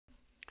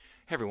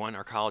Hey everyone,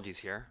 Arcology's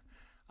here.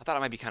 I thought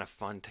it might be kind of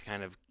fun to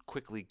kind of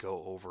quickly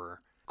go over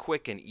a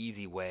quick and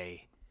easy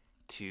way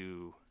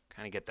to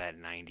kind of get that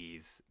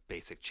 90s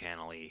basic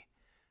channel-y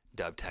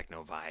dub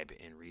techno vibe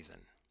in Reason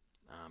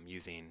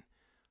using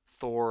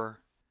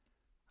Thor,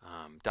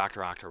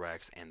 Dr.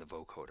 Octarex, and the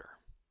vocoder.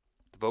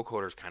 The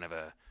vocoder is kind of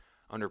a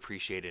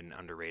underappreciated and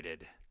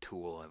underrated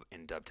tool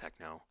in dub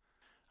techno.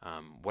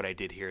 What I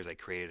did here is I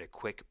created a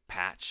quick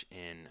patch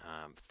in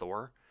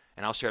Thor,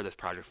 and I'll share this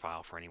project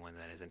file for anyone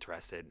that is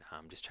interested.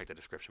 Just check the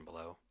description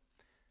below.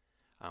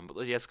 But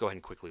let's go ahead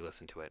and quickly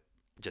listen to it,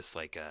 just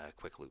like a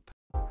quick loop.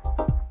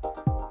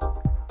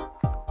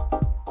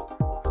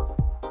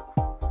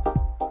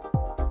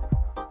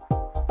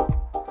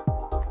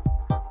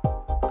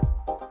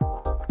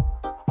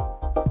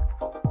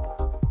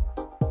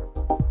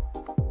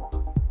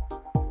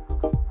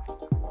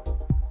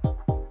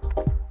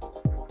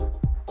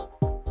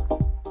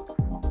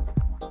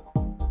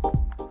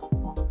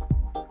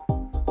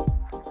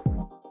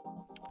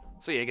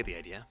 So yeah, you get the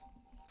idea.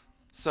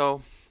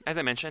 So as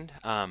I mentioned,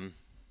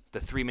 the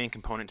three main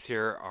components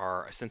here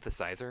are a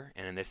synthesizer,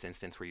 and in this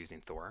instance we're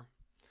using Thor,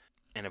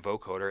 and a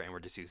vocoder, and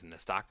we're just using the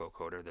stock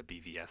vocoder, the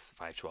BVS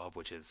 512,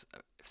 which is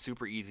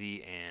super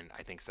easy and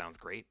I think sounds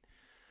great.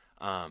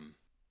 And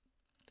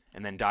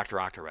then Dr.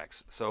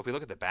 Octarex. So if we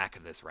look at the back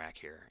of this rack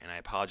here, and I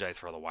apologize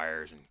for all the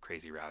wires and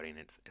crazy routing,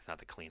 it's not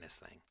the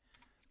cleanest thing.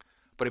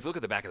 But if you look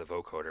at the back of the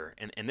vocoder,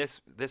 and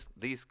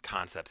these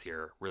concepts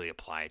here really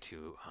apply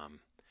to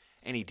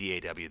any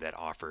DAW that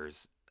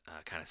offers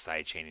kind of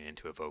side chaining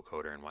into a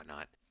vocoder and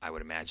whatnot. I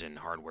would imagine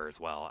hardware as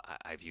well.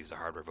 I've used a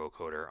hardware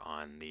vocoder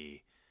on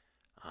the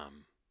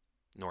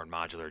Nord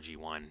Modular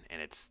G1,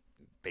 and it's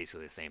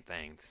basically the same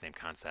thing, the same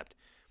concept.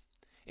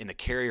 In the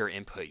carrier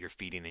input, you're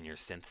feeding in your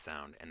synth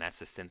sound, and that's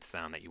the synth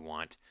sound that you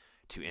want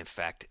to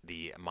infect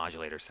the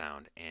modulator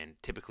sound. And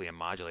typically a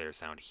modulator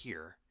sound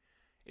here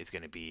is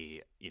going to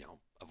be,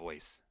 a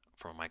voice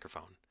from a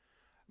microphone.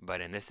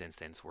 But in this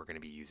instance, we're going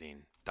to be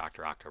using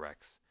Dr.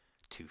 Octarex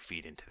to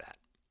feed into that.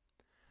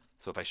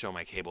 So if I show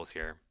my cables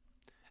here,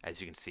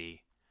 as you can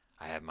see,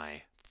 I have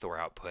my Thor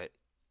output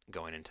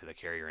going into the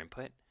carrier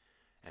input,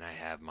 and I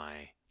have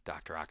my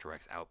Dr.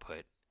 Octarex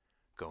output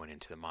going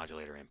into the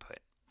modulator input.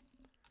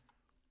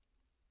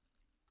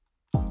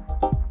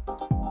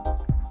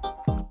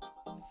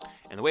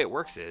 And the way it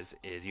works is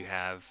you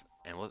have,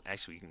 and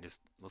actually you can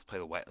let's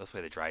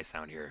play the dry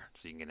sound here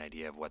so you can get an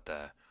idea of what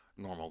the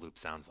normal loop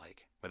sounds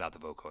like without the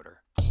vocoder.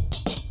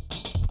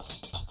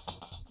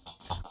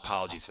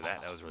 Apologies for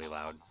that was really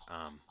loud.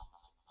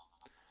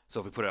 So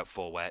if we put it up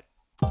full wet,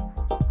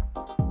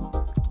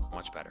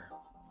 much better.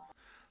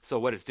 So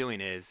what it's doing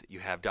is you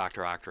have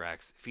Dr.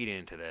 Octarex feeding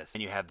into this,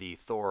 and you have the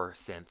Thor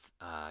synth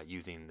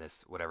using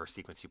this whatever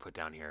sequence you put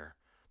down here,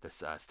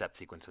 this step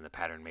sequence in the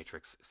pattern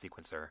matrix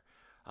sequencer.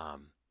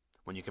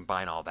 When you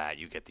combine all that,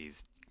 you get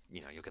these,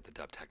 you'll get the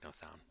dub techno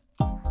sound.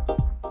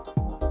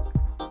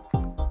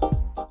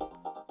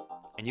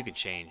 And you can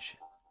change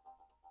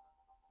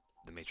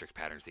the matrix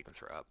pattern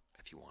sequencer up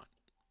if you want.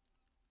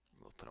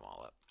 We'll put them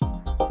all up.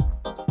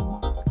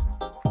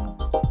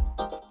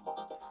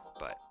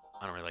 But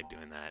I don't really like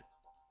doing that.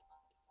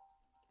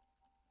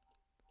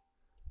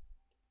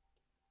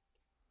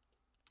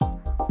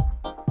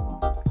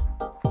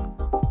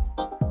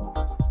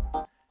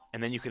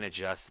 And then you can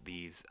adjust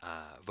these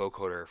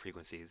vocoder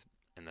frequencies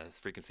in the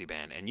frequency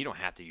band, and you don't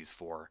have to use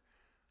 4.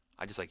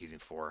 I just like using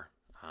 4.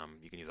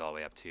 You can use all the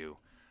way up to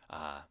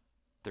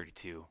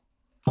 32.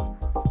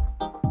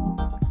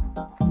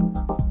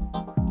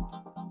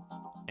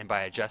 And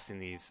by adjusting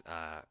these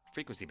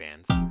frequency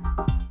bands,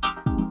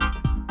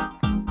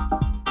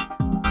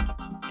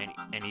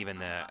 and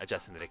even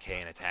adjusting the decay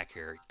and attack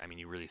here, I mean,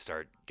 you really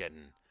start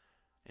getting,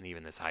 and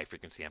even this high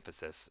frequency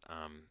emphasis,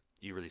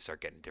 you really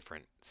start getting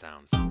different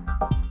sounds. And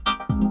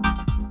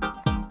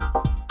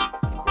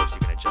of course, you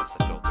can adjust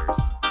the filters.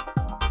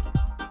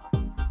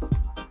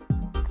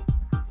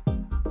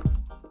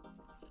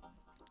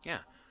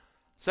 Yeah,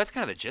 so that's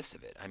kind of the gist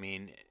of it. I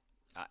mean,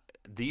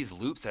 these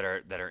loops that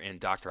are in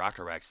Dr.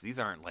 Octarex, these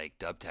aren't like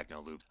dub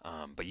techno loops,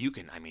 but you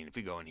can, I mean, if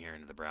we go in here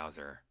into the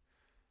browser,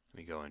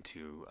 we go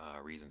into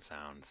Reason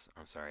Sounds,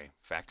 I'm sorry,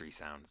 Factory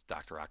Sounds,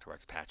 Dr.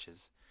 Octarex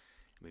patches,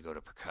 and we go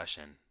to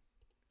percussion.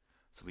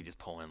 So we just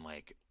pull in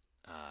like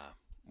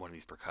one of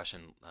these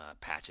percussion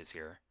patches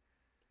here,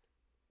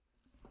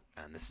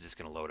 and this is just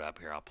going to load up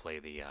here. I'll play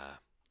the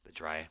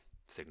dry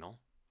signal.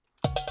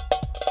 So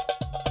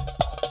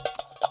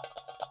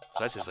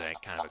that's just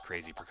like kind of a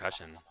crazy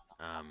percussion.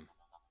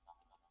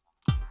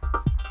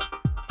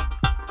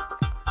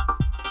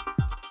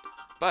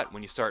 But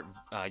when you start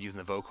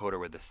using the vocoder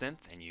with the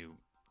synth and you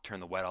turn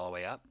the wet all the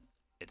way up,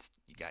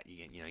 you get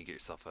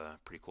yourself a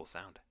pretty cool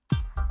sound.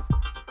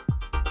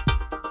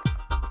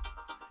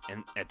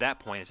 And at that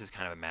point, it's just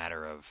kind of a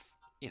matter of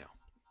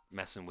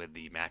messing with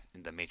the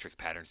matrix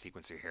pattern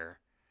sequencer here,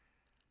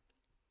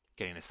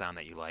 getting a sound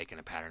that you like and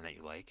a pattern that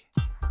you like.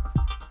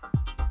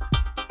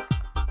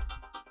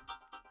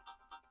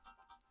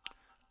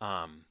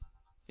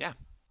 Yeah,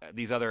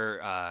 these other,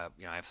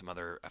 you know, I have some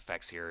other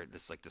effects here.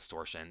 This like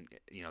distortion.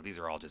 You know, these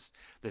are all just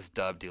this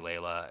dub delay.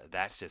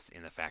 That's just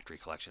in the factory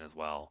collection as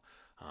well.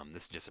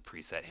 This is just a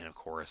preset hint of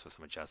chorus with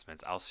some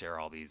adjustments. I'll share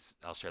all these.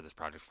 I'll share this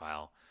project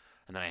file,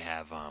 and then I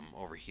have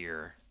over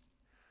here,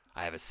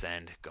 I have a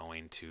send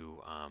going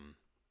to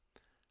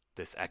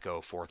this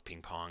echo fourth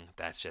ping pong.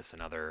 That's just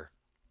another.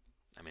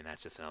 I mean,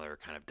 that's just another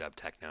kind of dub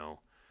techno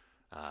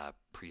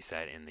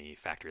preset in the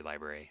factory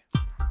library.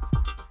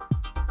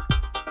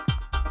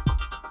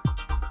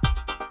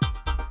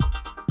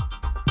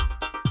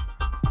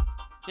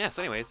 Yeah,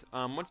 so anyways,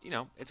 you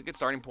know, it's a good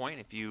starting point.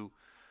 If you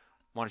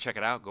want to check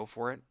it out, go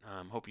for it.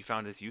 Hope you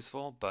found this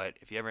useful. But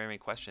if you ever have any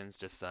questions,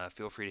 just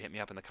feel free to hit me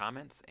up in the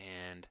comments.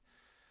 And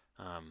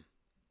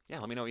yeah,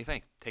 let me know what you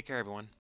think. Take care, everyone.